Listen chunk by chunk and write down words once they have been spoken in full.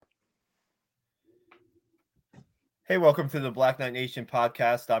Hey, welcome to the Black Knight Nation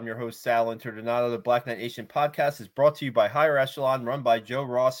podcast. I'm your host, Sal Interdonato. The Black Knight Nation podcast is brought to you by Higher Echelon, run by Joe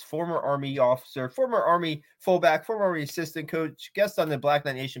Ross, former Army officer, former Army fullback, former Army assistant coach, guest on the Black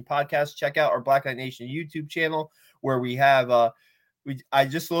Knight Nation podcast. Check out our Black Knight Nation YouTube channel where we have, I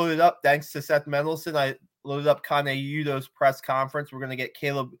just loaded up, thanks to Seth Mendelson, I loaded up Kane Udo's press conference. We're going to get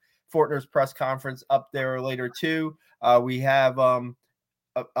Caleb Fortner's press conference up there later too. We have,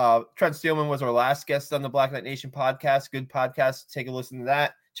 Trent Steelman was our last guest on the Black Knight Nation podcast. Good podcast. Take a listen to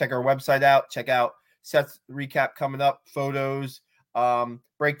that. Check our website out. Check out Seth's recap coming up, photos,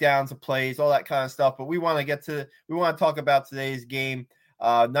 breakdowns of plays, all that kind of stuff. But we want to talk about today's game.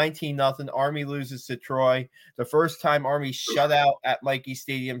 19-0. Army loses to Troy. The first time Army shut out at Michie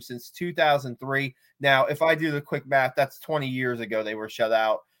Stadium since 2003. Now, if I do the quick math, that's 20 years ago they were shut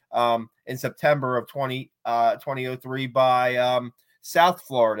out in September of 2003 by South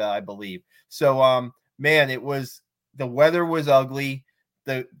Florida, I believe. So, man, the weather was ugly.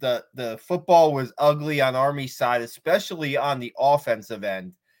 The football was ugly on Army's side, especially on the offensive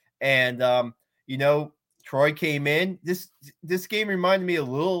end. And, Troy came in. This game reminded me a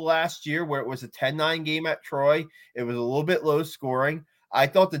little last year where it was a 10-9 game at Troy. It was a little bit low scoring. I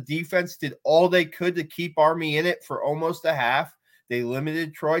thought the defense did all they could to keep Army in it for almost a half. They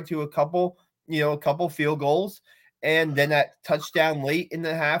limited Troy to a couple field goals. And then that touchdown late in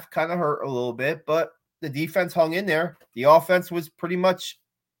the half kind of hurt a little bit, but the defense hung in there. The offense was pretty much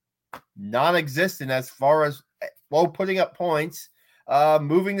non-existent as far as, putting up points,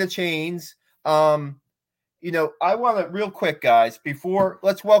 moving the chains. I want to real quick, guys,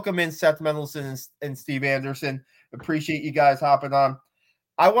 let's welcome in Seth Mendelson and Steve Anderson. Appreciate you guys hopping on.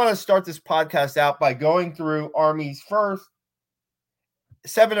 I want to start this podcast out by going through Army's first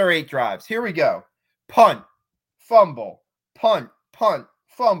 7 or 8 drives. Here we go. Punt. Fumble, punt,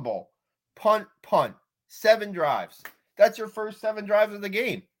 fumble, punt. 7 drives. That's your first 7 drives of the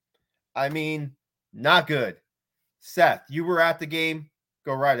game. I mean, not good. Seth, you were at the game.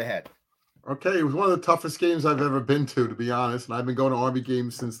 Go right ahead. Okay, it was one of the toughest games I've ever been to be honest. And I've been going to Army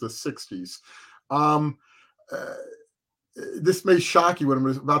games since the 60s. This may shock you what I'm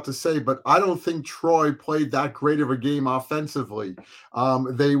about to say, but I don't think Troy played that great of a game offensively.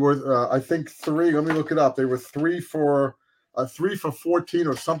 They were, I think, 3. Let me look it up. They were 3 for 14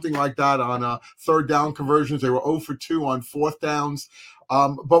 or something like that on third down conversions. They were 0 for 2 on fourth downs.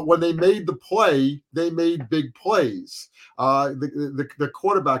 But when they made the play, they made big plays. The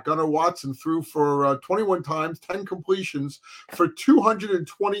quarterback, Gunnar Watson, threw for 21 times, 10 completions for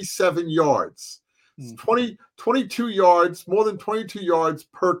 227 yards. 22 yards, more than 22 yards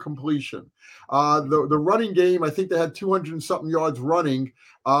per completion. The running game, I think they had 200 and something yards running.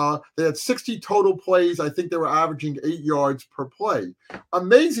 They had 60 total plays. I think they were averaging 8 yards per play.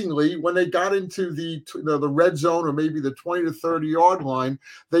 Amazingly, when they got into the red zone or maybe the 20 to 30 yard line,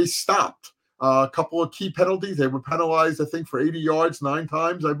 they stopped. A couple of key penalties. They were penalized, I think, for 80 yards 9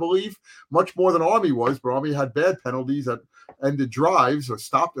 times, I believe. Much more than Army was, but Army had bad penalties that ended drives or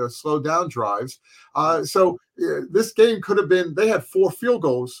stopped or slowed down drives. So this game could have been, they had 4 field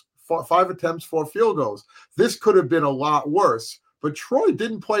goals, 5 attempts, 4 field goals. This could have been a lot worse, but Troy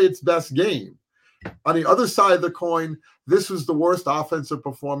didn't play its best game. On the other side of the coin, this was the worst offensive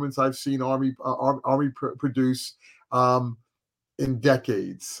performance I've seen Army produce in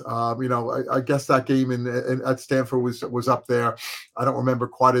decades. I guess that game at Stanford was up there. I don't remember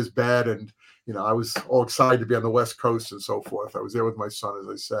quite as bad. And, I was all excited to be on the West Coast and so forth. I was there with my son, as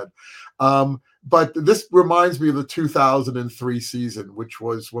I said. But this reminds me of the 2003 season, which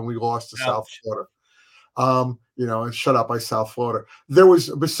was when we lost to South Florida. And shut out by South Florida. There was,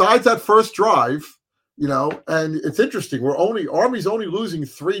 besides that first drive, and it's interesting, Army's only losing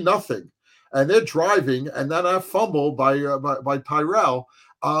 3-0. And they're driving, and then that fumble by Tyrell.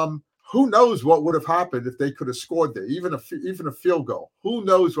 Who knows what would have happened if they could have scored there, even a field goal. Who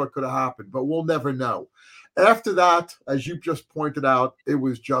knows what could have happened, but we'll never know. After that, as you just pointed out, it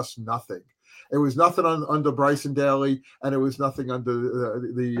was just nothing. It was nothing under Bryson Daly, and it was nothing under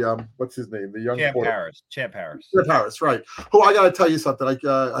the what's his name, the young Champ Harris. Champ Harris, right? Who, I got to tell you something.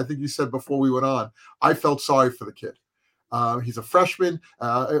 I think you said before we went on, I felt sorry for the kid. He's a freshman.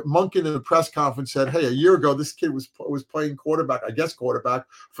 Monken in the press conference said, "Hey, a year ago, this kid was playing quarterback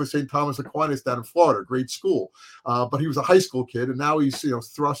for St. Thomas Aquinas down in Florida, great school. But he was a high school kid, and now he's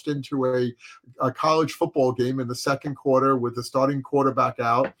thrust into a college football game in the second quarter with the starting quarterback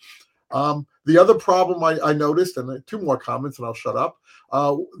out." The other problem I noticed, and 2 more comments, and I'll shut up.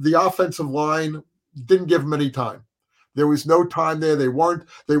 The offensive line didn't give him any time. There was no time there. They weren't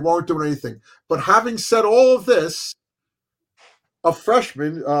doing anything. But having said all of this, a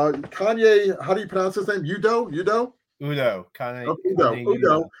freshman, Kanye, how do you pronounce his name? Udo? Udo, kind of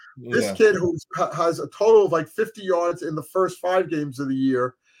Udo. This kid who has a total of like 50 yards in the first 5 games of the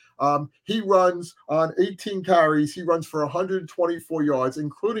year. He runs on 18 carries. He runs for 124 yards,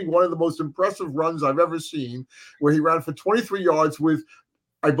 including one of the most impressive runs I've ever seen, where he ran for 23 yards with,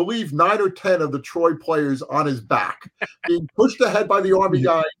 I believe, 9 or 10 of the Troy players on his back, being pushed ahead by the Army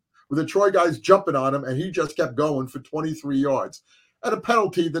guy, with the Troy guys jumping on him, and he just kept going for 23 yards. And a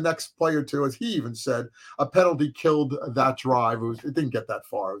penalty, the next play or two, as he even said, a penalty killed that drive. It didn't get that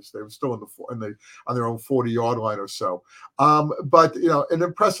far. They were still on their own 40-yard line or so. But an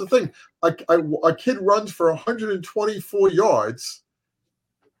impressive thing. A kid runs for 124 yards,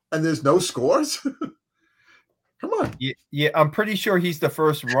 and there's no scores. Come on. Yeah, I'm pretty sure he's the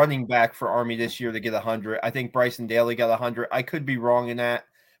first running back for Army this year to get 100. I think Bryson Daly got 100. I could be wrong in that,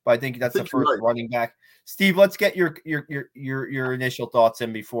 but I think that's the first running back. Steve, let's get your initial thoughts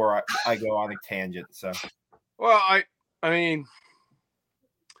in before I go on a tangent. So, well, I mean,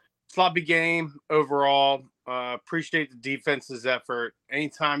 sloppy game overall. Appreciate the defense's effort.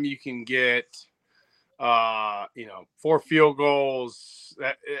 Anytime you can get, 4 field goals,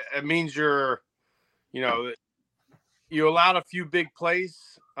 that it means you're, you allowed a few big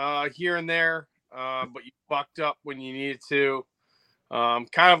plays here and there, but you bucked up when you needed to. Kind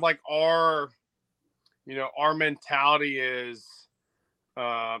of like our mentality is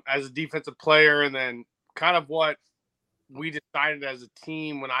as a defensive player, and then kind of what we decided as a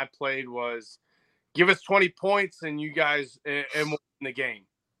team when I played was give us 20 points and you guys and we'll win the game.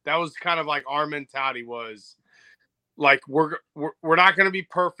 That was kind of like our mentality was like we're not going to be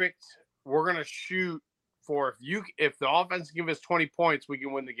perfect. We're going to shoot for if the offense give us 20 points, we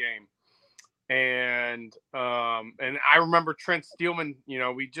can win the game. And I remember Trent Steelman,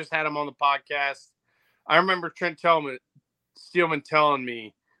 we just had him on the podcast. I remember Trent Steelman telling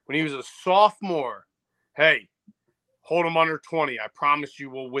me when he was a sophomore, hey, hold him under 20. I promise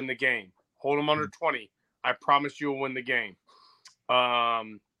you we'll win the game. Hold him under 20. I promise you we'll win the game.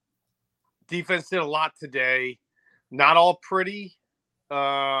 Defense did a lot today. Not all pretty,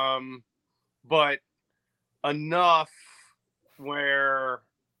 but enough where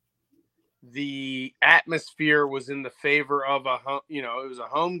the atmosphere was in the favor of it was a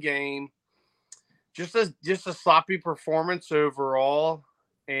home game. Just a sloppy performance overall,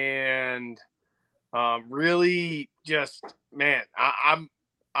 and really just, man, I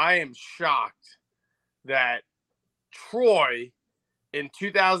am shocked that Troy in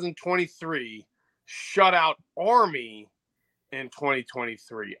 2023 shut out Army in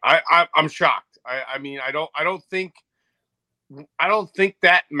 2023. I'm shocked. I mean, I don't think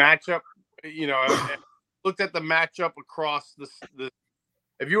that matchup. I looked at the matchup across the.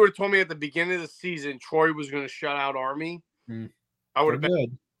 If you would have told me at the beginning of the season Troy was going to shut out Army, I would have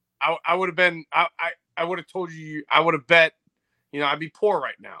been. I would have been. I would have told you. I would have bet. I'd be poor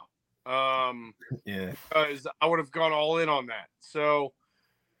right now. Yeah. Because I would have gone all in on that. So,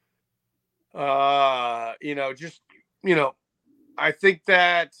 I think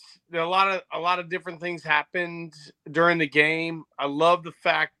that there are a lot of different things happened during the game. I love the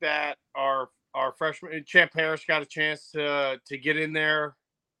fact that our freshman Champ Harris got a chance to get in there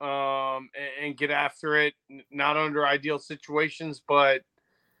and get after it. Not under ideal situations, but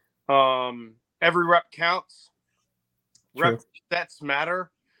every rep counts. Rep sets matter.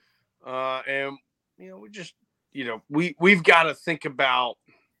 And we just we've got to think about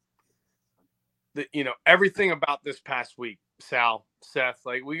everything about this past week, Seth.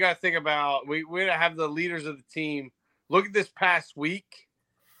 Like, we got to think about we got to have the leaders of the team look at this past week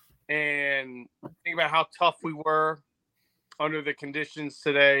and think about how tough we were under the conditions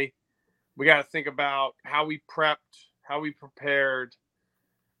today. We got to think about how we prepped, how we prepared,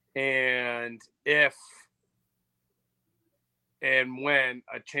 and if and when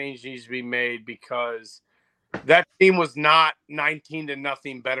a change needs to be made, because that team was not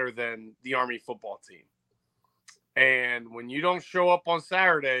 19-0 better than the Army football team. And when you don't show up on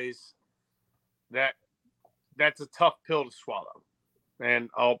Saturdays, that's a tough pill to swallow. And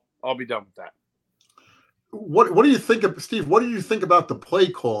I'll be done with that. What do you think of, Steve? What do you think about the play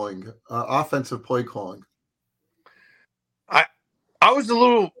calling, offensive play calling? I was a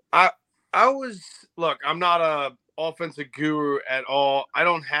little. Look, I'm not a offensive guru at all. I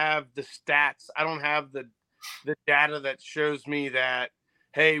don't have the stats. I don't have the data that shows me that,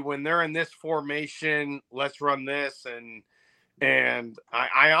 hey, when they're in this formation, let's run this. And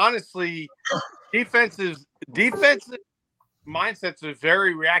I honestly, defensive mindsets are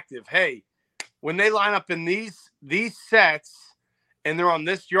very reactive. Hey, when they line up in these sets and they're on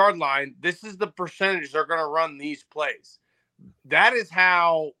this yard line, this is the percentage they're going to run these plays. That is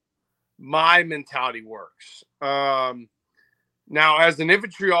how my mentality works. Now, as an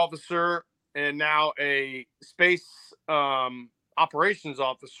infantry officer and now a space operations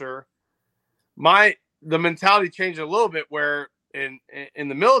officer, the mentality changed a little bit. Where in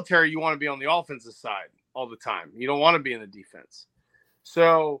the military, you want to be on the offensive side all the time. You don't want to be in the defense.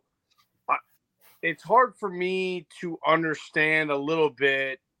 So it's hard for me to understand a little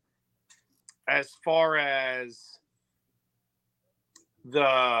bit as far as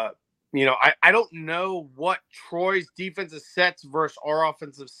I don't know what Troy's defensive sets versus our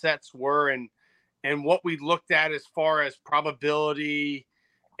offensive sets were and what we looked at as far as probability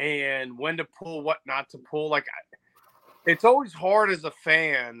and when to pull, what not to pull. Like, it's always hard as a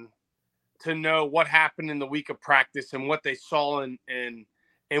fan to know what happened in the week of practice and what they saw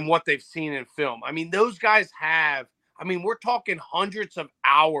and what they've seen in film. I mean, those guys we're talking hundreds of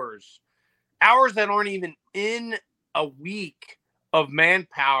hours that aren't even in a week of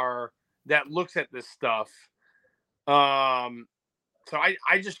manpower that looks at this stuff. So I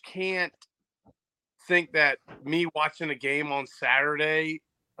just can't think that me watching a game on Saturday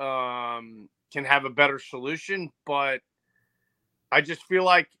can have a better solution, but I just feel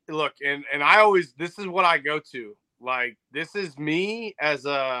like, look, and I always, this is what I go to. Like, this is me as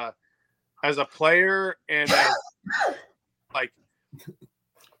a player, and like,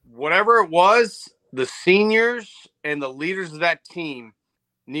 whatever it was, the seniors and the leaders of that team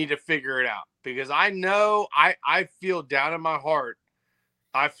need to figure it out, because I know I feel down in my heart.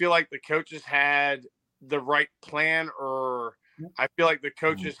 I feel like the coaches had the right plan, or I feel like the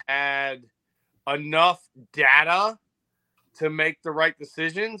coaches had enough data to make the right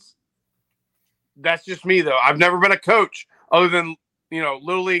decisions. That's just me, though. I've never been a coach other than,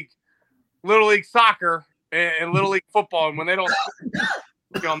 little league soccer and little league football. And when they don't,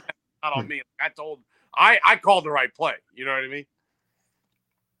 not on me. I called the right play. You know what I mean?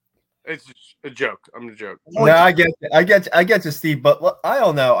 It's just a joke. I'm a joke. No, I get you, Steve. But look, I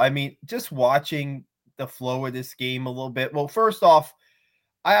don't know. I mean, just watching the flow of this game a little bit. Well, first off,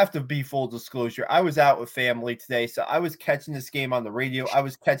 I have to be full disclosure. I was out with family today, so I was catching this game on the radio. I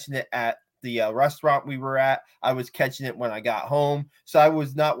was catching it at the restaurant we were at. I was catching it when I got home, so I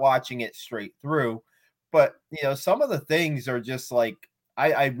was not watching it straight through. But, some of the things are just like,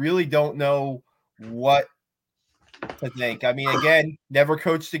 I really don't know what to think. I mean, again, never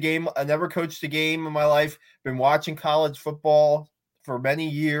coached a game. I never coached a game in my life. Been watching college football for many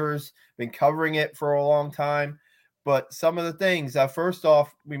years. Been covering it for a long time. But some of the things, first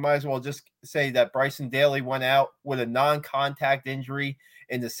off, we might as well just say that Bryson Daly went out with a non-contact injury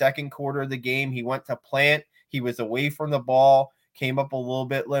in the second quarter of the game. He went to plant. He was away from the ball, came up a little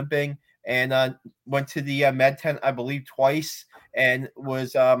bit limping, and went to the med tent, I believe, twice, and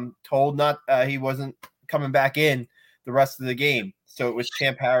was told he wasn't coming back in the rest of the game. So it was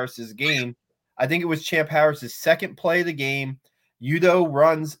Champ Harris's game. I think it was Champ Harris's second play of the game. Udo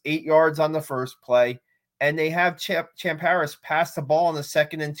runs 8 yards on the first play, and they have Champ Harris pass the ball on the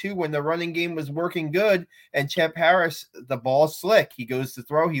 2nd and 2 when the running game was working good. And Champ Harris, the ball's slick. He goes to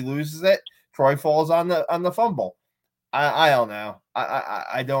throw, he loses it. Troy falls on the fumble. I don't know.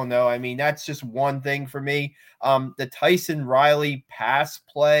 I don't know. I mean, that's just one thing for me. The Tyson Riley pass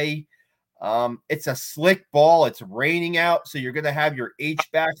play. It's a slick ball. It's raining out, so you're going to have your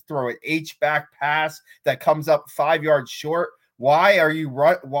H-back throw an H-back pass that comes up 5 yards short. Why are you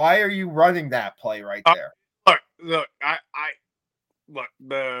running that play right there? Look,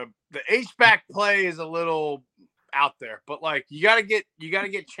 the H-back play is a little out there, but like you got to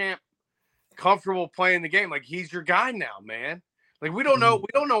get Champ comfortable playing the game. Like, he's your guy now, man. Like, we don't know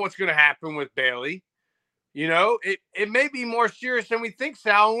what's going to happen with Bailey. It may be more serious than we think,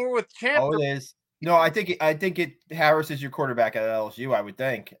 Sal. And we're with Champ. Oh, it is. No, I think Harris is your quarterback at LSU. I would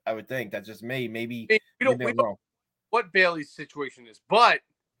think. That's just me. Maybe we don't know what Bailey's situation is, but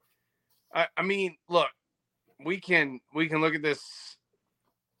I mean, look, we can look at this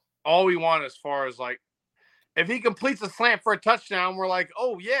all we want as far as, like, if he completes a slant for a touchdown, we're like,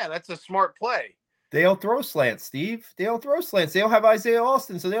 oh yeah, that's a smart play. They don't throw slants, Steve. They don't throw slants. They don't have Isaiah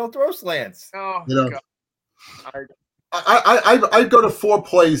Austin, so they don't throw slants. Oh, God. I go to 4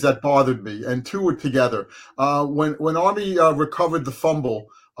 plays that bothered me, and 2 were together. When Army recovered the fumble,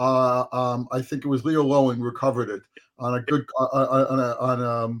 I think it was Leo Lowen recovered it on a good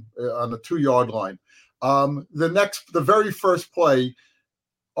on a 2-yard line. The very first play,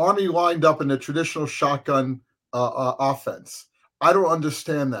 Army lined up in the traditional shotgun offense. I don't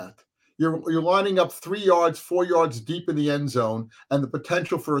understand that. You're lining up 3 yards, 4 yards deep in the end zone, and the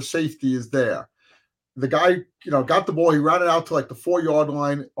potential for a safety is there. the guy, got the ball. He ran it out to like the 4-yard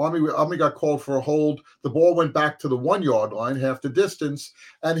line. Army got called for a hold. The ball went back to the 1-yard line, half the distance,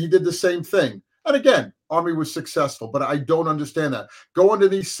 and he did the same thing. And again, Army was successful, but I don't understand that. Go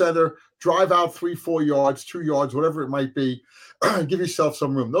underneath center, drive out 3-4 yards, 2 yards, whatever it might be. Give yourself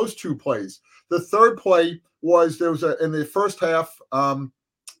some room. Those 2 plays. The third play was in the first half,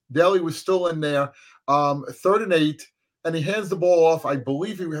 Daly was still in there, 3rd and 8, and he hands the ball off. I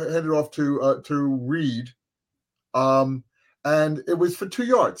believe he handed it off to Reed, and it was for 2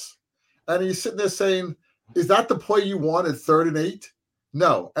 yards. And he's sitting there saying, "Is that the play you want at 3rd and 8?"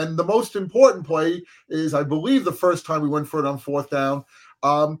 No. And the most important play is, I believe, the first time we went for it on 4th down.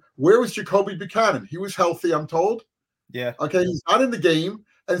 Where was Jacoby Buchanan? He was healthy, I'm told. Yeah. Okay, he's not in the game.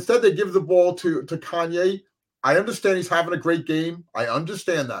 Instead, they give the ball to Kanye. I understand he's having a great game. I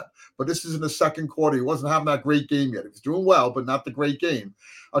understand that. But this is in the second quarter. He wasn't having that great game yet. He was doing well, but not the great game.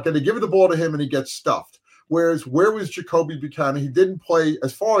 Okay, they give the ball to him, and he gets stuffed. Whereas, where was Jacoby Buchanan? He didn't play,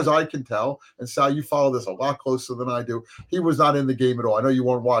 as far as I can tell. And Sal, you follow this a lot closer than I do. He was not in the game at all. I know you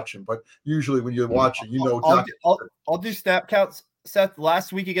weren't watching, but usually when you're watching, exactly. I'll do snap counts. Seth,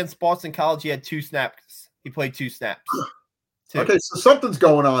 last week against Boston College, he had 2 snaps. He played 2 snaps. 2. Okay, so something's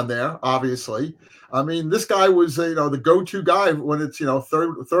going on there, obviously. I mean, this guy was, the go-to guy when it's,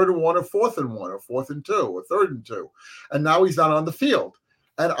 third and 1 or 4th and 1 or 4th and 2 or 3rd and 2. And now he's not on the field.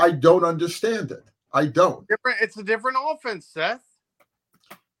 And I don't understand it. I don't. It's a different offense, Seth.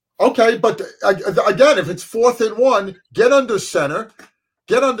 Okay, but again, if it's 4th and 1, get under center,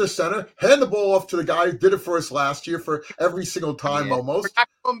 hand the ball off to the guy who did it for us last year for every single time almost.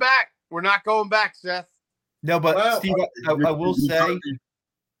 We're not going back, Seth. No, but Steve, I will say,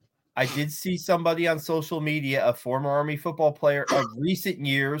 I did see somebody on social media, a former Army football player of recent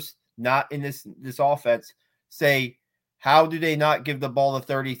years, not in this offense, say, how do they not give the ball to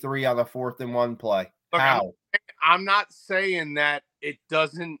 33 on a 4th and 1 play? Look, How? I'm not saying that it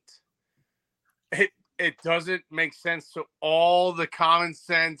doesn't make sense to all the common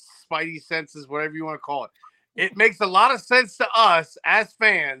sense, spidey senses, whatever you want to call it. It makes a lot of sense to us as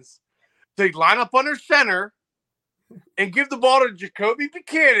fans to line up under center and give the ball to Jacoby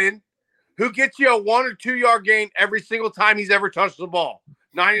Buchanan, who gets you a 1 or 2 yard gain every single time he's ever touched the ball,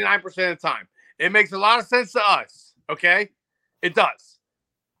 99% of the time. It makes a lot of sense to us. Okay, it does.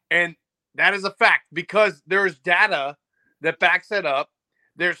 And that is a fact because there's data that backs it up.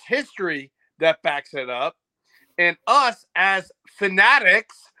 There's history that backs it up. And us as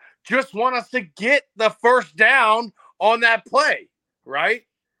fanatics just want us to get the first down on that play, right?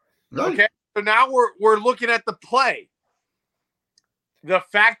 Okay, so now we're looking at the play. The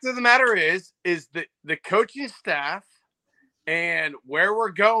fact of the matter is that the coaching staff and where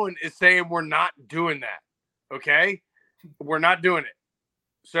we're going is saying we're not doing that. Okay, we're not doing it.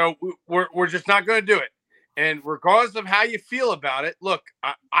 So we're just not going to do it. And regardless of how you feel about it, look,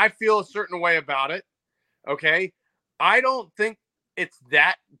 I feel a certain way about it. Okay, I don't think it's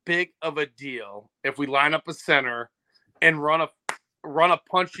that big of a deal if we line up a center and run a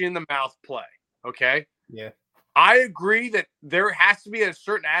punch you in the mouth play. Okay. Yeah, I agree that there has to be a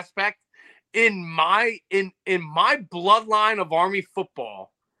certain aspect in my bloodline of Army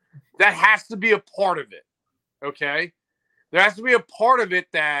football that has to be a part of it. Okay, there has to be a part of it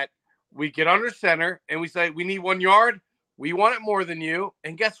that we get under center and we say, we need 1 yard. We want it more than you.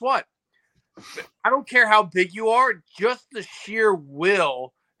 And guess what? I don't care how big you are. Just the sheer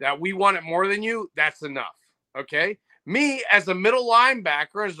will that we want it more than you. That's enough. Okay. Me as a middle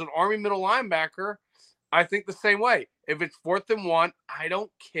linebacker, as an Army middle linebacker, I think the same way. If it's 4th and 1, I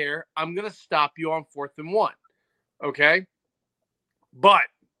don't care. I'm going to stop you on 4th and 1. Okay. But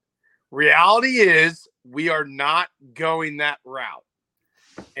reality is we are not going that route.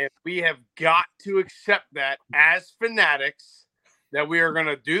 And we have got to accept that as fanatics that we are going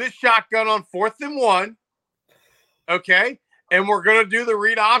to do the shotgun on 4th and 1. Okay. And we're going to do the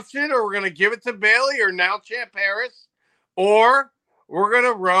read option, or we're going to give it to Bailey or now Champ Harris, or we're going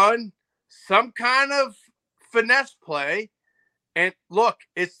to run some kind of finesse play. And look,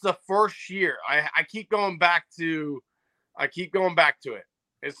 it's the first year. I keep going back to it.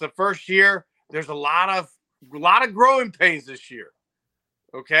 It's the first year. There's a lot of growing pains this year.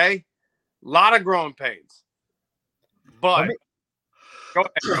 Okay, a lot of growing pains. But go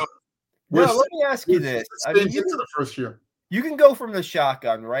ahead. No, let me ask you this. I mean, the first year. You can go from the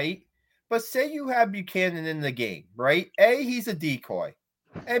shotgun, right? But say you have Buchanan in the game, right? A, he's a decoy.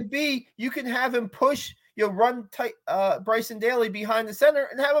 And B, you can have him push, run tight Bryson Daly behind the center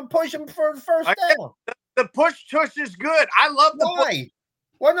and have him push him for the first down. The push tush is good. I love the Why?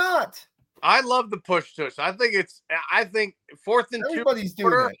 Why not? I love the push tush. I think 4th and 2. Everybody's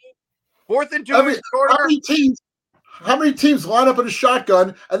doing it. 4th and 2 I mean, is shorter. How many teams line up in a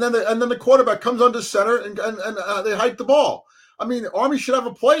shotgun and then the quarterback comes under center and they hike the ball? I mean, Army should have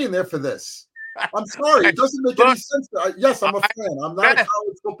a play in there for this. I'm sorry, it doesn't make any sense. Yes, I'm a fan. I'm not a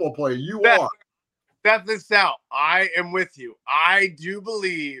college football player. You are. Step this out. I am with you. I do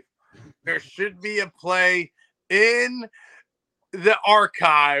believe there should be a play in the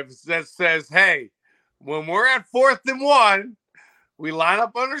archives that says, hey, when we're at 4th and 1, we line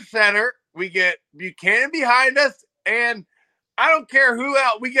up under center. We get Buchanan behind us. And I don't care who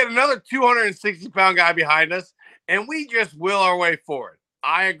else. We get another 260-pound guy behind us. And we just will our way forward.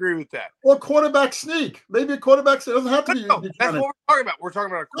 I agree with that. Or quarterback sneak. Maybe a quarterback sneak. It doesn't have to be. That's what we're talking about. We're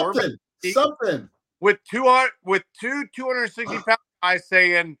talking about a quarterback sneak. Something. With two 260-pound guys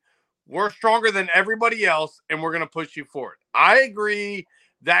saying, we're stronger than everybody else, and we're going to push you forward. I agree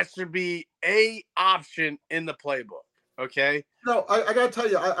that should be a option in the playbook, okay? No, I got to tell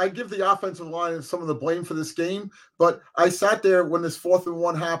you, I give the offensive line some of the blame for this game, but I sat there when this 4th and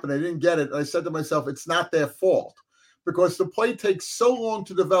 1 happened. I didn't get it. And I said to myself, it's not their fault because the play takes so long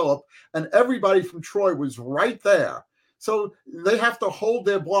to develop, and everybody from Troy was right there. So they have to hold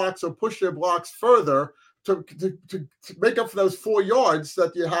their blocks or push their blocks further to make up for those 4 yards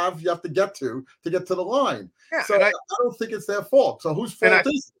that you have to get to the line. Yeah, so I don't think it's their fault. So whose fault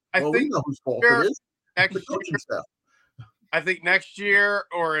is it? We know whose fault it is. The coaching staff. I think next year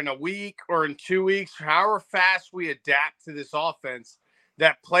or in a week or in 2 weeks, however fast we adapt to this offense,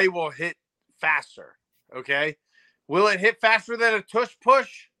 that play will hit faster, okay? Will it hit faster than a tush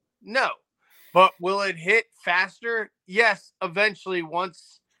push? No. But will it hit faster? Yes, eventually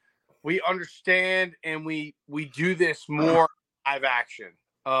once we understand and we do this more live action.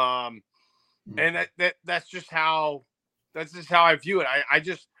 And that's just how I view it.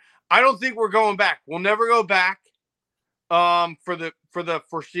 I don't think we're going back. We'll never go back for the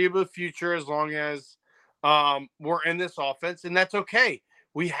foreseeable future as long as we're in this offense, and that's okay.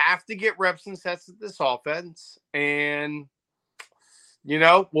 We have to get reps and sets at this offense, and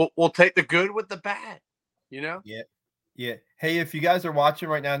we'll take the good with the bad. Yeah. Hey, if you guys are watching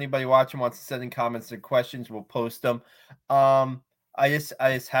right now, anybody watching wants to send in comments and questions, we'll post them. I just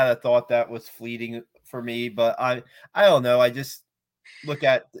had a thought that was fleeting for me, but I don't know. I just look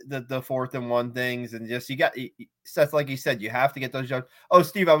at the 4th and 1 things and just Seth, like you said, you have to get those yards. Oh,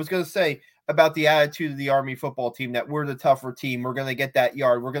 Steve, I was going to say about the attitude of the Army football team that we're the tougher team. We're going to get that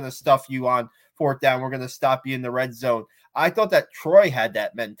yard. We're going to stuff you on 4th down. We're going to stop you in the red zone. I thought that Troy had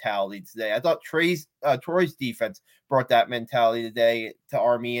that mentality today. I thought Troy's defense brought that mentality today to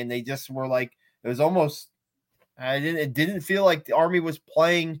Army, and they just were like, it was almost, it didn't feel like the Army was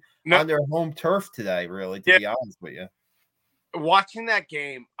playing on their home turf today, really, to be honest with you. Watching that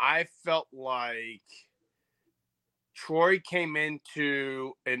game, I felt like Troy came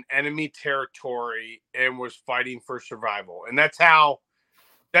into an enemy territory and was fighting for survival. And that's how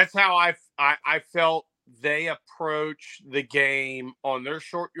I felt they approached the game on their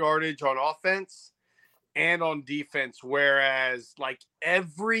short yardage on offense and on defense, whereas like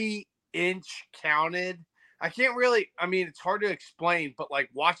every inch counted. It's hard to explain, but like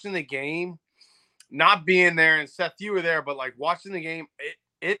watching the game, not being there, and Seth, you were there, but like watching the game,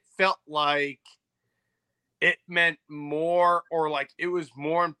 it felt like it meant more, or like it was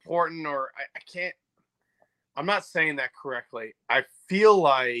more important, or I'm not saying that correctly. I feel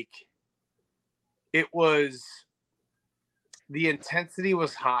like the intensity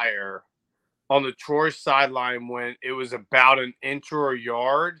was higher on the Troy sideline when it was about an inch or a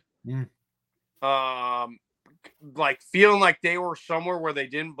yard. Like feeling like they were somewhere where they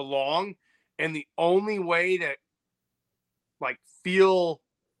didn't belong. And the only way to like feel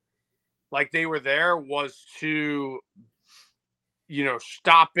like they were there was to,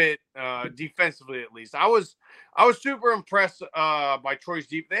 stop it defensively at least. I was super impressed by Troy's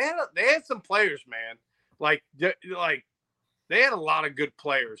deep. They had some players, man. Like they had a lot of good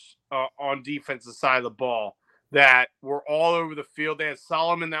players on defensive side of the ball that were all over the field. They had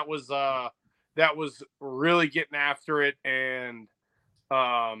Solomon that was really getting after it, and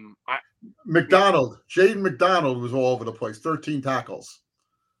Jaden McDonald was all over the place. 13 tackles.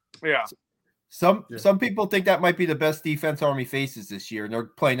 Yeah. Some people think that might be the best defense Army faces this year, and they're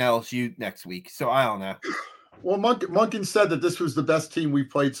playing LSU next week. So I don't know. Well, Monken said that this was the best team we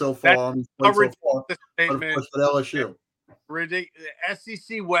played so far. But LSU. Ridiculous.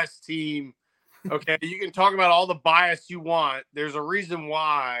 SEC West team. Okay, you can talk about all the bias you want. There's a reason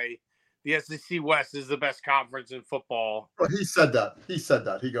why the SEC West is the best conference in football. Well, he said that.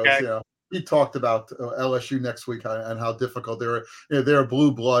 He goes, okay. He talked about LSU next week and how difficult they're. They're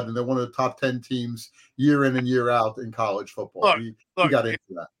blue blood, and they're one of the top 10 teams year in and year out in college football. He got into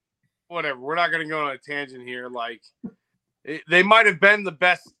that. whatever. We're not going to go on a tangent here. Like, they might have been the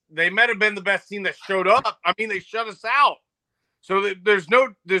best. They might have been the best team that showed up. I mean, they shut us out. So there's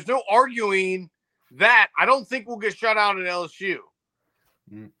no arguing that. I don't think we'll get shut out at LSU.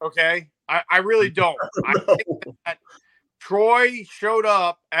 Okay, I really don't. I think that Troy showed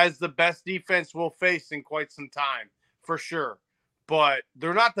up as the best defense we'll face in quite some time, for sure. But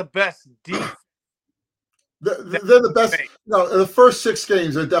they're not the best defense. They're the best. No, the first 6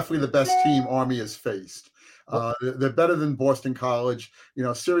 games, they're definitely the best team Army has faced. They're better than Boston College.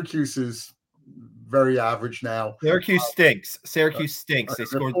 Syracuse is very average now. Syracuse stinks. Syracuse stinks. They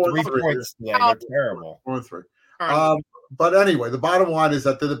scored 3 points today. They're terrible. 4-3. But anyway, the bottom line is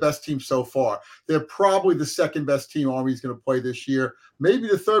that they're the best team so far. They're probably the second best team Army's going to play this year. Maybe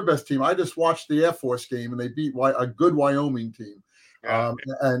the third best team. I just watched the Air Force game, and they beat a good Wyoming team.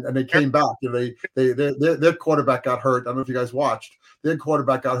 And they came back. Their quarterback got hurt. I don't know if you guys watched. Their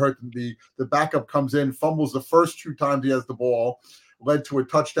quarterback got hurt. The backup comes in, fumbles the first 2 times he has the ball, led to a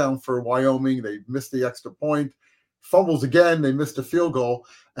touchdown for Wyoming. They missed the extra point. Fumbles again. They missed a field goal,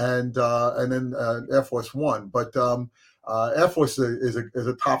 and then Air Force won. But Air Force is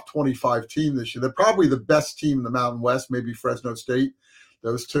a top 25 team this year. They're probably the best team in the Mountain West, maybe Fresno State,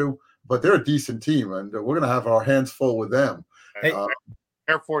 those 2. But they're a decent team, and we're going to have our hands full with them. Hey,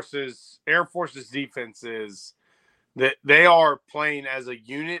 Air Force's defense is that they are playing as a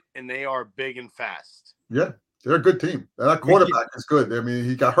unit, and they are big and fast. Yeah, they're a good team. And that quarterback is good. I mean,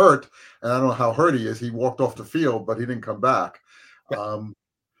 he got hurt, and I don't know how hurt he is. He walked off the field, but he didn't come back.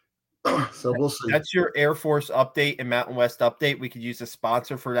 So we'll see. That's your Air Force update and Mountain West update. We could use a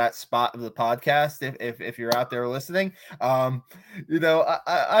sponsor for that spot of the podcast if you're out there listening. I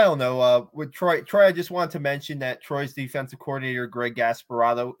don't know. With Troy, I just wanted to mention that Troy's defensive coordinator, Greg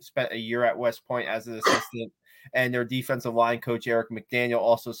Gasparotto, spent a year at West Point as an assistant, and their defensive line coach, Eric McDaniel,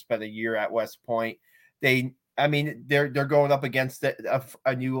 also spent a year at West Point. They're going up against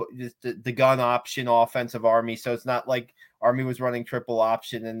a new the gun option offensive Army, so it's not like Army was running triple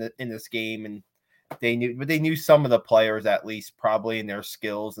option in this game, and they knew some of the players at least probably in their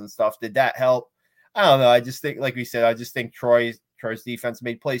skills and stuff. Did that help? I don't know. I just think, like we said, I just think Troy's defense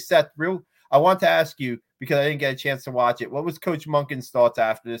made plays. Seth, I want to ask you, because I didn't get a chance to watch it, what was Coach Monken's thoughts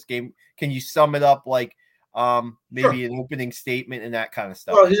after this game? Can you sum it up like maybe an opening statement and that kind of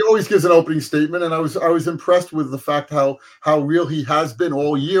stuff? Well, he always gives an opening statement, and I was impressed with the fact how real he has been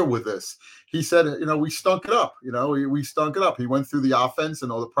all year with this. He said, we stunk it up. We stunk it up. He went through the offense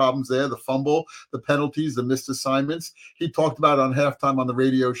and all the problems there, the fumble, the penalties, the missed assignments. He talked about it on halftime on the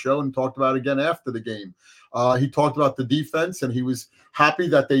radio show and talked about it again after the game. He talked about the defense, and he was happy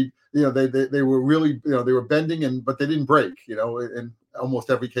that they were really, they were bending, but they didn't break, in almost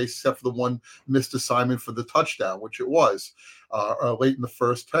every case except for the one missed assignment for the touchdown, which it was late in the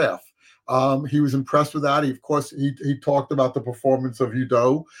first half. He was impressed with that. He talked about the performance of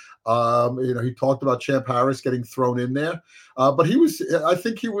Udo. He talked about Champ Harris getting thrown in there. But I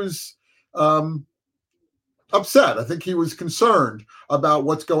think he was upset. I think he was concerned about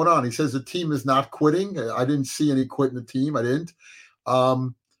what's going on. He says the team is not quitting. I didn't see any quit in the team. I didn't.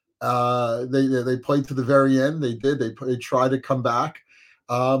 They played to the very end. They did. They tried to come back.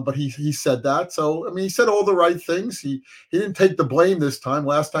 But he said that. So, he said all the right things. He didn't take the blame this time.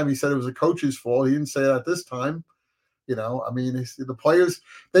 Last time he said it was a coach's fault. He didn't say that this time. The players,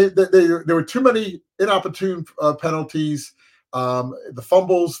 there were too many inopportune penalties. The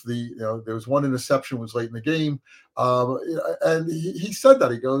fumbles, there was one interception was late in the game. And he said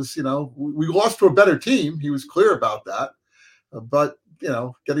that. He goes, we lost to a better team. He was clear about that. But,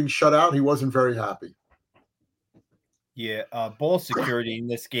 getting shut out, he wasn't very happy. Yeah, ball security in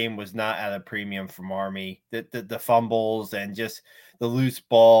this game was not at a premium from Army. The fumbles and just the loose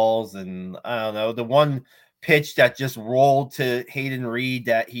balls, and I don't know, the one pitch that just rolled to Hayden Reed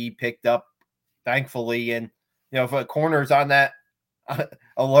that he picked up, thankfully, and if a corner's on that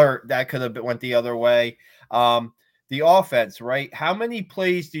alert, that could have went the other way. The offense, right? How many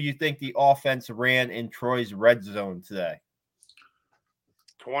plays do you think the offense ran in Troy's red zone today?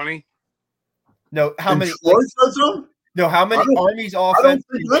 20. No, how many? Troy's red zone? No, how many Army's offense? I don't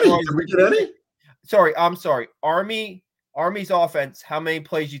think any. Did we get any? Sorry, I'm sorry. Army's offense, how many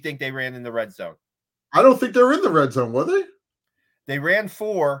plays do you think they ran in the red zone? I don't think they were in the red zone, were they? They ran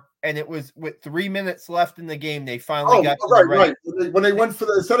 4, and it was with 3 minutes left in the game. They finally got to right. When they went for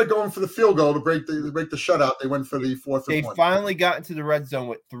instead of going for the field goal to break the shutout, they went for the fourth. They finally got into the red zone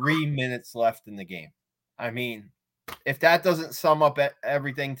with 3 minutes left in the game. If that doesn't sum up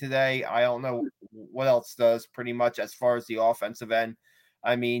everything today, I don't know what else does, pretty much, as far as the offensive end.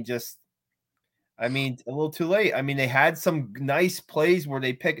 I mean, a little too late. I mean, they had some nice plays where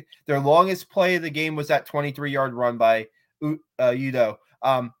they picked their longest play of the game was that 23-yard run by Udo.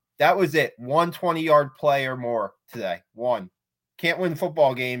 That was it. 120-yard play or more today. One. Can't win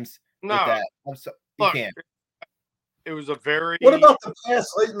football games with that. You can't. It was a very. What about the pass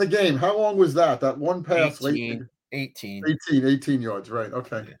late in the game? How long was that? That one pass 18, late. 18. 18 yards, right?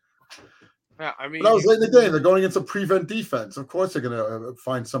 Okay. Yeah, I mean, but that was late in the game. They're going against a prevent defense. Of course, they're going to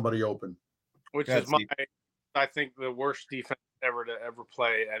find somebody open. Which is I think the worst defense ever to ever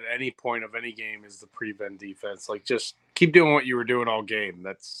play at any point of any game is the prevent defense. Like, just keep doing what you were doing all game.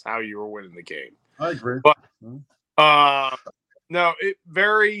 That's how you were winning the game. I agree. But no, it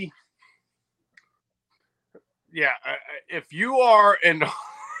very. Yeah, if you're an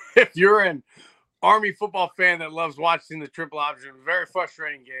Army football fan that loves watching the triple option, very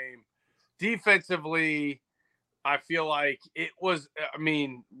frustrating game. Defensively, I feel like it was. I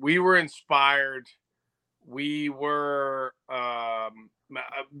mean, we were inspired. We were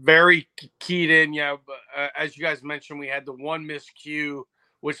very keyed in. Yeah, as you guys mentioned, we had the one miscue,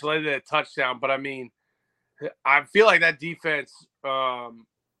 which led to a touchdown. But I mean, I feel like that defense.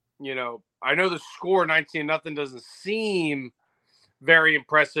 I know the score 19-0 doesn't seem very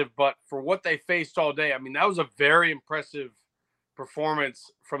impressive, but for what they faced all day, I mean, that was a very impressive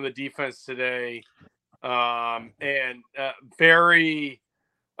performance from the defense today, and very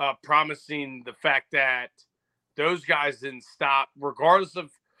promising. The fact that those guys didn't stop, regardless of,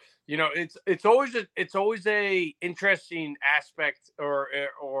 it's always a interesting aspect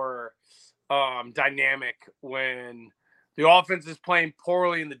or dynamic when the offense is playing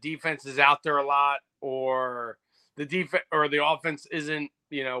poorly and the defense is out there a lot, or the offense isn't,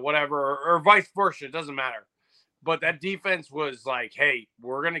 whatever, or vice versa. It doesn't matter. But that defense was like, hey,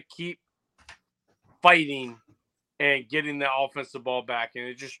 we're going to keep fighting and getting the offensive ball back. And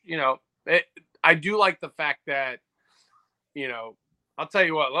it just, I do like the fact that, I'll tell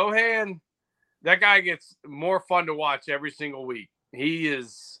you what, Lohan, that guy gets more fun to watch every single week.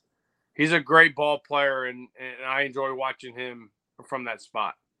 He's a great ball player, and I enjoy watching him from that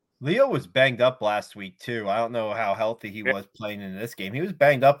spot. Leo was banged up last week too. I don't know how healthy he was playing in this game. He was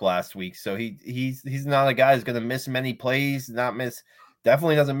banged up last week, so he's not a guy who's going to miss many plays.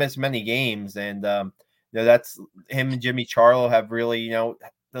 Definitely doesn't miss many games. And that's him and Jimmy Charlo have really,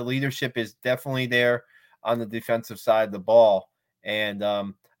 the leadership is definitely there on the defensive side of the ball. And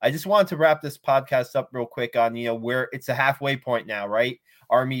I just wanted to wrap this podcast up real quick on where it's a halfway point now, right?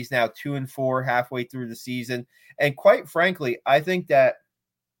 Army's now 2-4 halfway through the season, and quite frankly, I think that.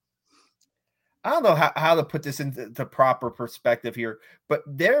 I don't know how to put this into proper perspective here, but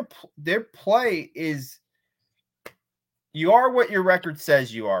their play is, you are what your record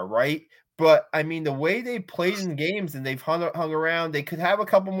says you are, right? But I mean, the way they played in games and they've hung around, they could have a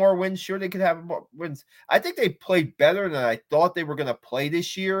couple more wins. Sure, they could have more wins. I think they played better than I thought they were going to play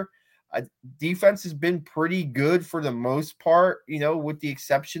this year. Defense has been pretty good for the most part, with the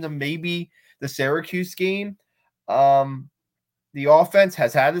exception of maybe the Syracuse game. The offense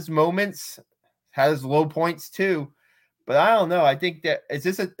has had its moments. Has low points too, but I don't know. I think that is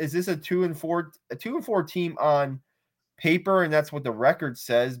this a 2-4 team on paper, and that's what the record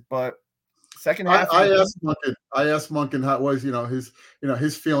says. But second half, I asked Monken how it was,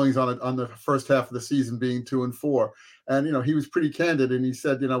 his feelings on the first half of the season being 2-4, and he was pretty candid, and he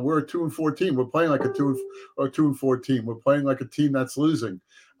said, we're a 2-4 team. We're playing like a 2-4 team. We're playing like a team that's losing.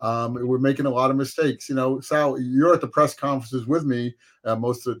 We're making a lot of mistakes. Sal, you're at the press conferences with me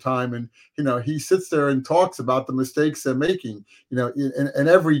most of the time, and he sits there and talks about the mistakes they're making. In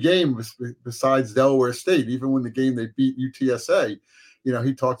every game besides Delaware State, even when the game they beat UTSA,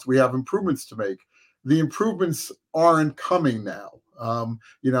 he talks. We have improvements to make. The improvements aren't coming now.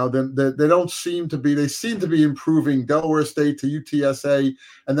 They don't seem to be. They seem to be improving Delaware State to UTSA,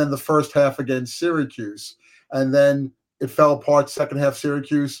 and then the first half against Syracuse, and then it fell apart second half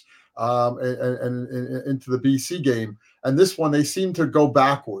Syracuse and into the BC game. And this one, they seem to go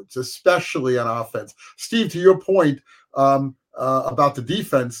backwards, especially on offense. Steve, to your point about the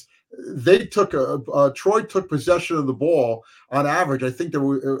defense, they took Troy took possession of the ball on average. I think they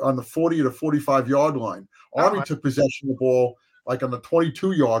were on the 40 to 45 yard line. Army took possession of the ball like on the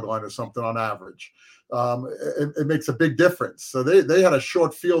 22 yard line or something on average. It makes a big difference. So they had a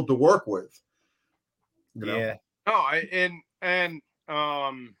short field to work with. Yeah. No,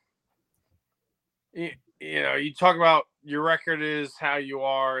 you talk about your record is how you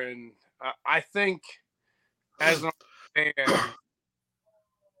are, and I think as an fan,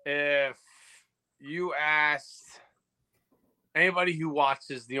 if you asked anybody who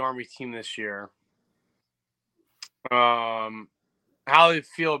watches the Army team this year, how how they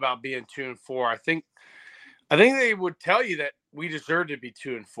feel about being 2-4. I think they would tell you that we deserve to be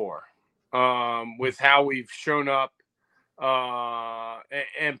 2-4 with how we've shown up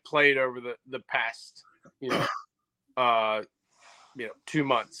and played over the past 2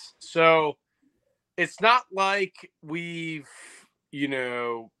 months. So it's not like we've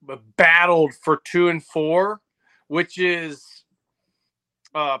battled for 2-4, which is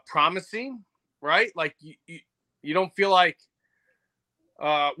promising, right? Like you don't feel like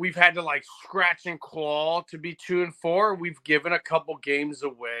we've had to like scratch and claw to be 2-4. We've given a couple games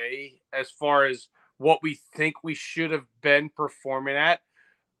away as far as what we think we should have been performing at.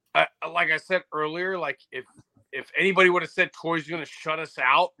 Like I said earlier, like if anybody would have said Troy's going to shut us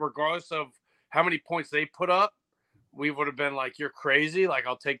out, regardless of how many points they put up, we would have been like, you're crazy. Like,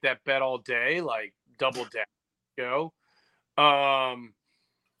 I'll take that bet all day, like double down, go.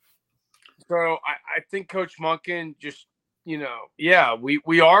 So I think Coach Monken just, we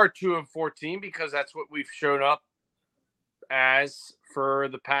are a 2-4 team because that's what we've shown up as for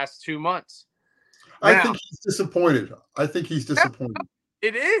the past 2 months. I think he's disappointed.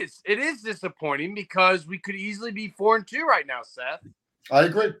 It is disappointing because we could easily be 4-2 right now, Seth. I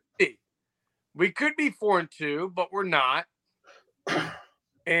agree. We could be 4-2, but we're not.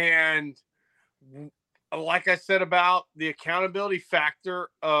 And like I said about the accountability factor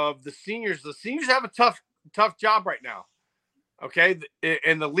of the seniors have a tough job right now. Okay.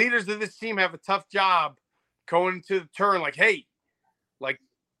 And the leaders of this team have a tough job going into the turn. Like, hey, like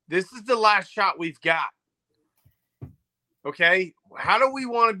this is the last shot we've got. Okay. How do we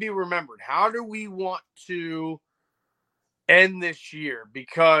want to be remembered? How do we want to end this year?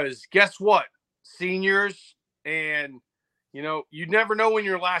 Because guess what? Seniors, and you never know when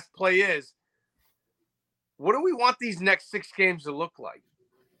your last play is. What do we want these next 6 games to look like?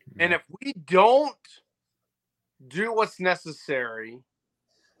 And if we don't do what's necessary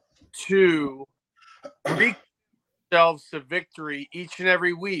to beat ourselves to victory each and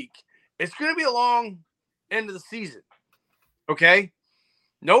every week, it's going to be a long end of the season. Okay?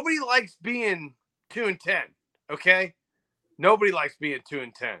 Nobody likes being 2-10. Okay? Nobody likes being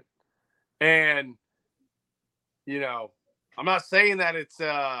 2-10. And, I'm not saying that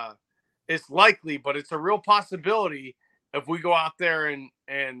it's likely, but it's a real possibility if we go out there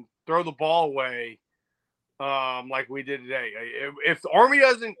and throw the ball away like we did today. If the Army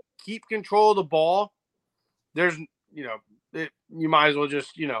doesn't keep control of the ball, there's, you might as well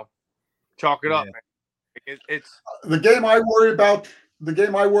just, chalk it up. It's the game I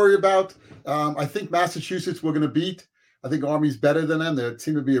worry about. I think Massachusetts we're going to beat. I think Army's better than them. They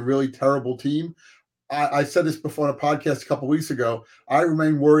seem to be a really terrible team. I said this before on a podcast a couple weeks ago. I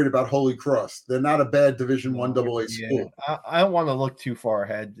remain worried about Holy Cross. They're not a bad Division I AA school. I don't want to look too far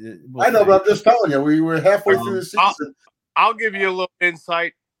ahead. I know, but I'm just telling you, we were halfway through the season. I'll give you a little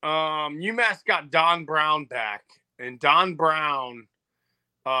insight. UMass got Don Brown back, and Don Brown,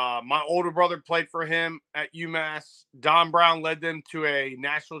 my older brother played for him at UMass. Don Brown led them to a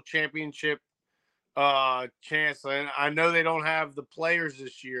national championship chance, and I know they don't have the players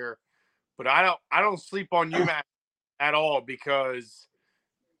this year. But I don't sleep on UMass at all because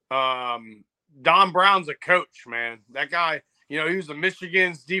Don Brown's a coach, man. That guy, he was the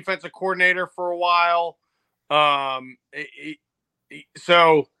Michigan's defensive coordinator for a while.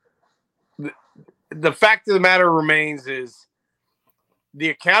 So the fact of the matter remains is the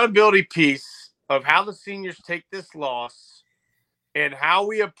accountability piece of how the seniors take this loss and how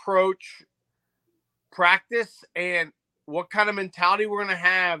we approach practice and what kind of mentality we're going to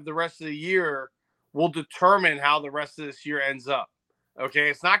have the rest of the year will determine how the rest of this year ends up. Okay.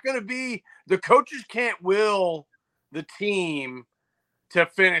 It's not going to be, the coaches can't will the team to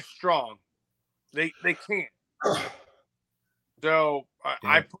finish strong. They can't. So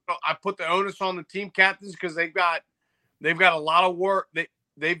I put the onus on the team captains because they've got a lot of work.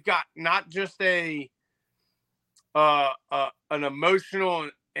 They've got not just an emotional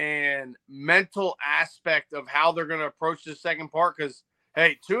and mental aspect of how they're going to approach the second part. Because,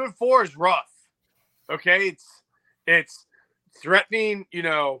 hey, 2-4 is rough. Okay. It's threatening,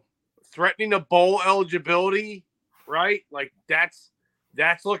 threatening a bowl eligibility, right? Like that's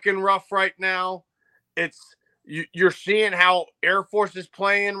looking rough right now. You're seeing how Air Force is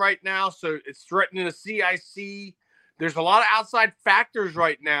playing right now. So it's threatening the CIC. There's a lot of outside factors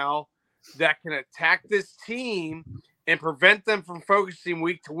right now that can attack this team and prevent them from focusing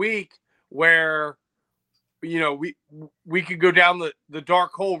week to week where, we could go down the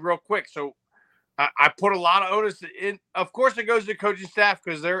dark hole real quick. So I put a lot of onus in. Of course, it goes to the coaching staff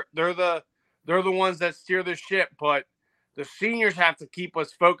because they're the ones that steer the ship. But the seniors have to keep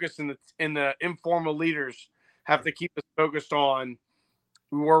us focused, and the informal leaders have to keep us focused on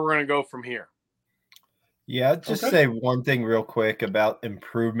where we're going to go from here. Yeah, just say one thing real quick about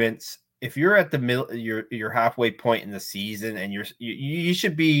improvements. If you're at the middle, you're halfway point in the season, and you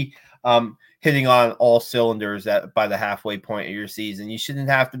should be hitting on all cylinders by the halfway point of your season. You shouldn't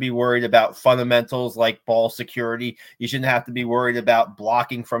have to be worried about fundamentals like ball security. You shouldn't have to be worried about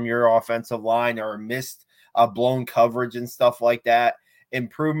blocking from your offensive line or missed blown coverage and stuff like that.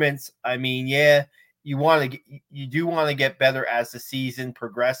 Improvements. I mean, yeah. You do want to get better as the season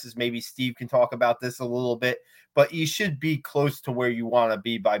progresses. Maybe Steve can talk about this a little bit, but you should be close to where you want to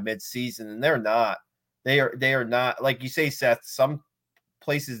be by midseason, and they're not. They are not, like you say, Seth. Some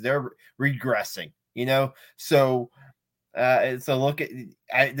places they're regressing, So look at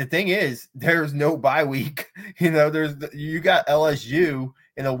the thing is there's no bye week. You got LSU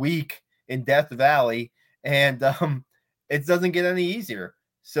in a week in Death Valley, and it doesn't get any easier.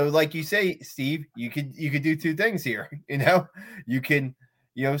 So, like you say, Steve, you could do two things here. You can,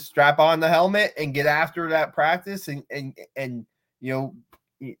 strap on the helmet and get after that practice and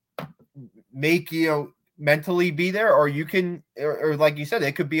make, mentally be there, or you can, or like you said,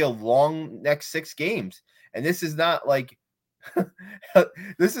 it could be a long next 6 games. And this is not like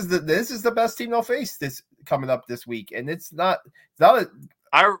this is the best team they'll face this coming up this week. And it's not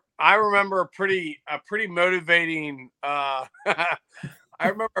I remember a pretty motivating I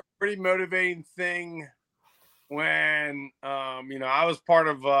remember a pretty motivating thing when, I was part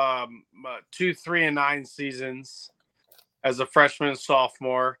of 2, 3, and 9 seasons as a freshman and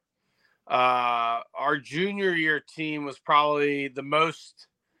sophomore. Our junior year team was probably the most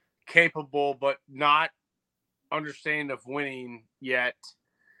capable, but not understanding of winning yet.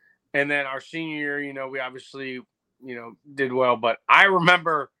 And then our senior year, we obviously, did well. But I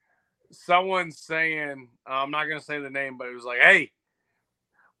remember someone saying, I'm not going to say the name, but it was like, hey,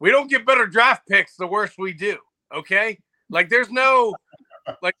 we don't get better draft picks the worse we do. Okay. Like there's no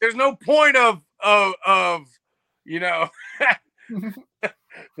point of,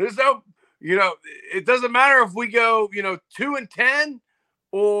 there's no, it doesn't matter if we go, 2-10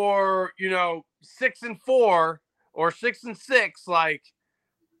 or, 6-4 or 6-6. Like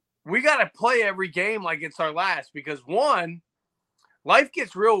we got to play every game like it's our last, because one, life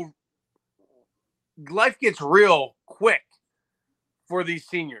gets real quick for these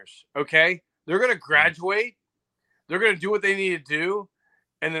seniors. Okay. They're going to graduate. They're going to do what they need to do.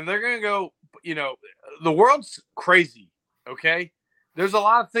 And then they're going to go, the world's crazy. Okay. There's a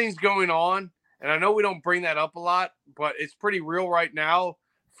lot of things going on. And I know we don't bring that up a lot, but it's pretty real right now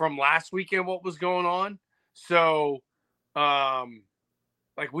from last weekend, what was going on. So,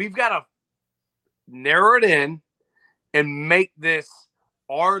 we've got to narrow it in and make this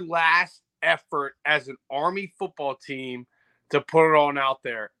our last effort as an Army football team to put it on out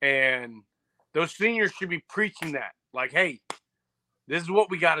there. And those seniors should be preaching that. Like, hey, this is what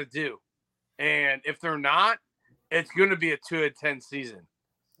we got to do. And if they're not, it's going to be a 2-10 season.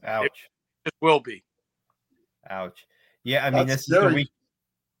 Ouch. It will be. Ouch. Yeah, I mean, this is the week.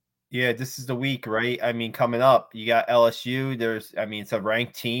 Yeah, this is the week, right? I mean, coming up, you got LSU. It's a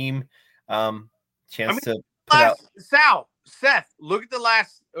ranked team. Chance to put out. Seth, look at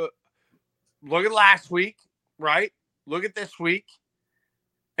last week, right? Look at this week.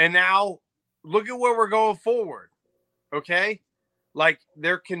 And now look at where we're going forward. Okay? Like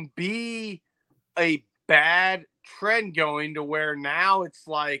there can be a bad trend going to where now it's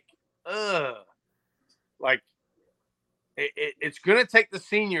like, it's going to take the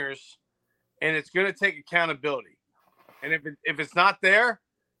seniors and it's going to take accountability. And if it's not there,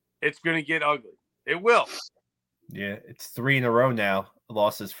 it's going to get ugly. It will. Yeah, it's 3 in a row now,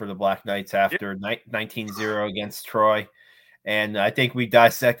 losses for the Black Knights after 19-0 against Troy. And I think we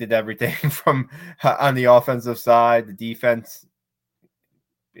dissected everything from on the offensive side, the defense,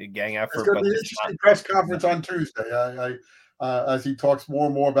 gang effort. It's going to be an interesting press conference on Tuesday as he talks more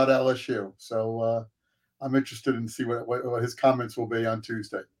and more about LSU. So I'm interested in see what his comments will be on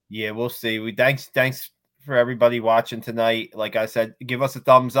Tuesday. Yeah, we'll see. Thanks for everybody watching tonight. Like I said, give us a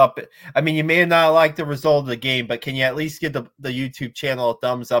thumbs up. I mean, you may not like the result of the game, but can you at least give the YouTube channel a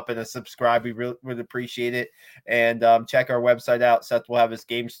thumbs up and a subscribe? We really would appreciate it. And check our website out. Seth will have his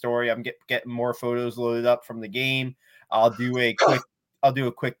game story. I'm getting more photos loaded up from the game. I'll do a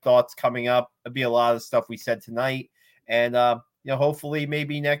quick thoughts coming up. It'll be a lot of stuff we said tonight. And hopefully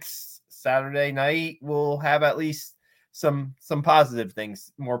maybe next Saturday night we'll have at least some positive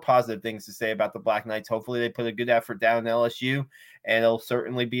things, more positive things to say about the Black Knights. Hopefully they put a good effort down in LSU, and it'll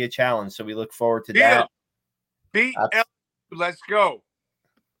certainly be a challenge. So we look forward to that. Beat LSU. Let's go.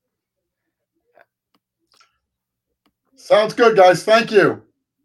 Sounds good, guys. Thank you.